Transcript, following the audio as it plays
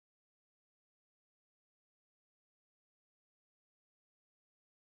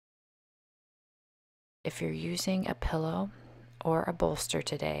If you're using a pillow or a bolster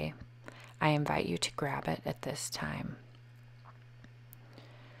today, I invite you to grab it at this time.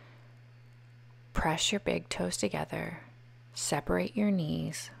 Press your big toes together, separate your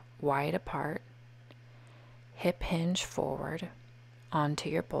knees wide apart, hip hinge forward onto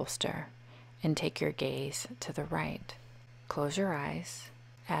your bolster, and take your gaze to the right. Close your eyes,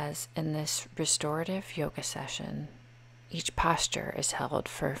 as in this restorative yoga session, each posture is held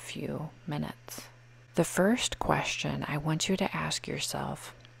for a few minutes. The first question I want you to ask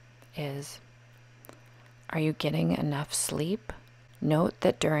yourself is, are you getting enough sleep? Note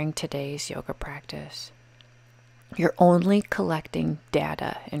that during today's yoga practice, you're only collecting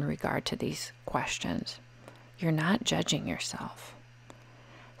data in regard to these questions. You're not judging yourself.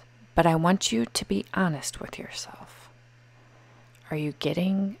 But I want you to be honest with yourself. Are you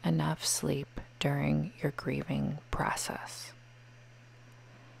getting enough sleep during your grieving process?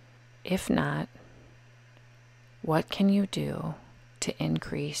 If not, what can you do to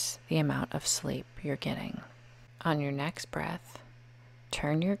increase the amount of sleep you're getting? On your next breath,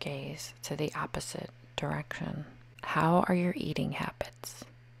 turn your gaze to the opposite direction. How are your eating habits?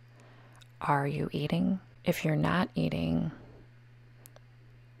 Are you eating? If you're not eating,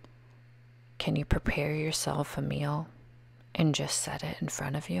 can you prepare yourself a meal and just set it in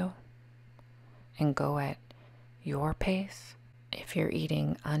front of you and go at your pace? If you're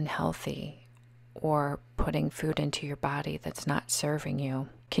eating unhealthy or putting food into your body that's not serving you,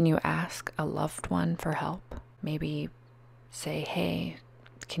 can you ask a loved one for help? Maybe say, hey,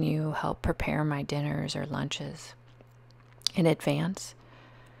 can you help prepare my dinners or lunches in advance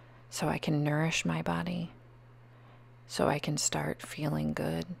so I can nourish my body, so I can start feeling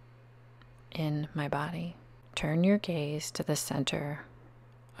good in my body? Turn your gaze to the center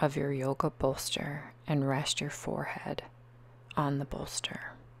of your yoga bolster and rest your forehead on the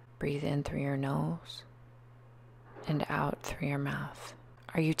bolster. Breathe in through your nose and out through your mouth.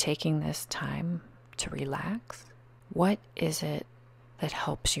 Are you taking this time to relax? What is it that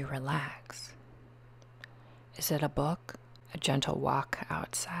helps you relax? Is it a book, a gentle walk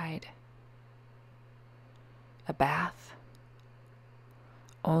outside, a bath?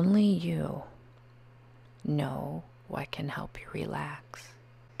 Only you know what can help you relax.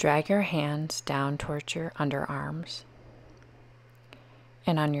 Drag your hands down towards your underarms,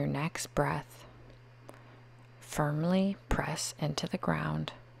 and on your next breath, firmly press into the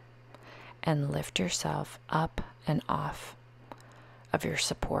ground and lift yourself up and off of your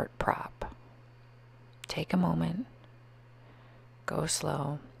support prop. Take a moment, go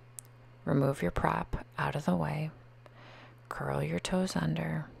slow, remove your prop out of the way, curl your toes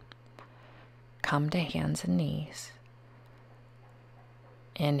under, come to hands and knees.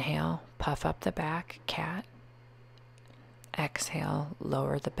 Inhale, puff up the back, cat. Exhale,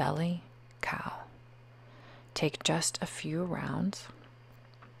 lower the belly, cow. Take just a few rounds.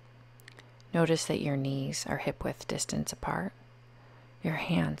 Notice that your knees are hip-width distance apart. Your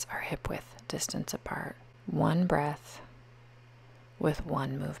hands are hip-width distance apart. One breath with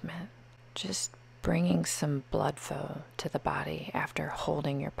one movement. Just bringing some blood flow to the body after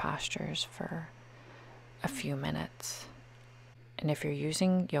holding your postures for a few minutes. And if you're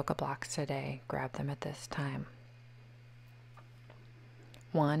using yoga blocks today, grab them at this time.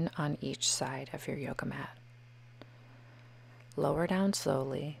 One on each side of your yoga mat. Lower down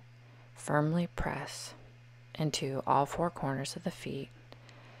slowly, firmly press into all four corners of the feet,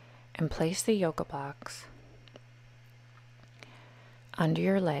 and place the yoga blocks under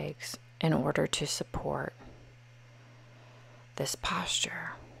your legs in order to support this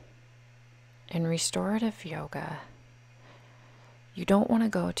posture. In restorative yoga, you don't want to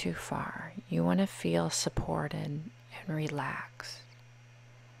go too far. You want to feel supported and relaxed.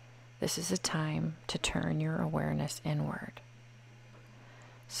 This is a time to turn your awareness inward.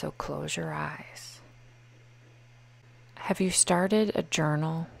 So close your eyes. Have you started a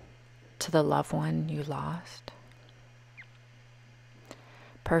journal to the loved one you lost?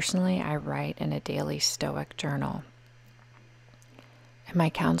 Personally, I write in a daily stoic journal. And my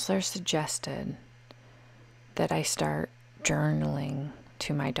counselor suggested that I start journaling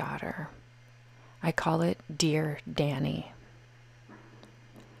to my daughter. I call it Dear Danny.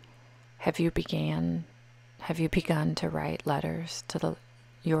 Have you begun to write letters to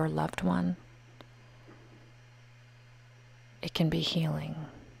your loved one? It can be healing.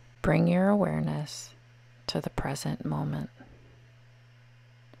 Bring your awareness to the present moment.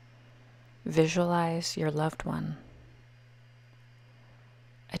 Visualize your loved one.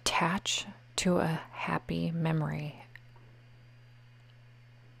 Attach to a happy memory.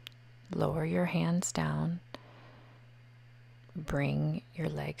 Lower your hands down Bring your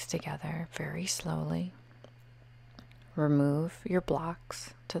legs together very slowly. Remove your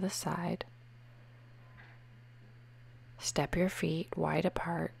blocks to the side. Step your feet wide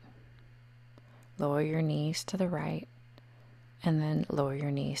apart. Lower your knees to the right, and then lower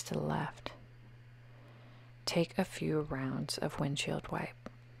your knees to the left. Take a few rounds of windshield wipe.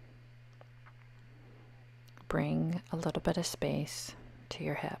 Bring a little bit of space to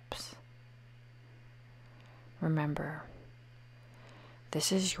your hips. Remember,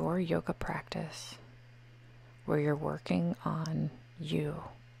 this is your yoga practice where you're working on you,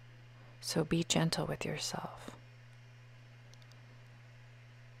 so be gentle with yourself.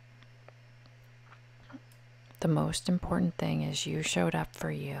 The most important thing is you showed up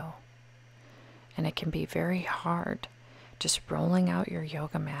for you, and it can be very hard just rolling out your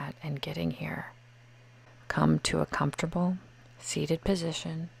yoga mat and getting here. Come to a comfortable seated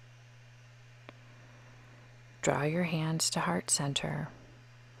position. Draw your hands to heart center,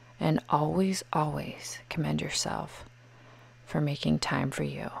 and always, always commend yourself for making time for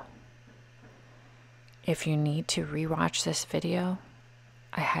you. If you need to rewatch this video,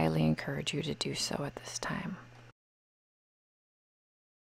 I highly encourage you to do so at this time.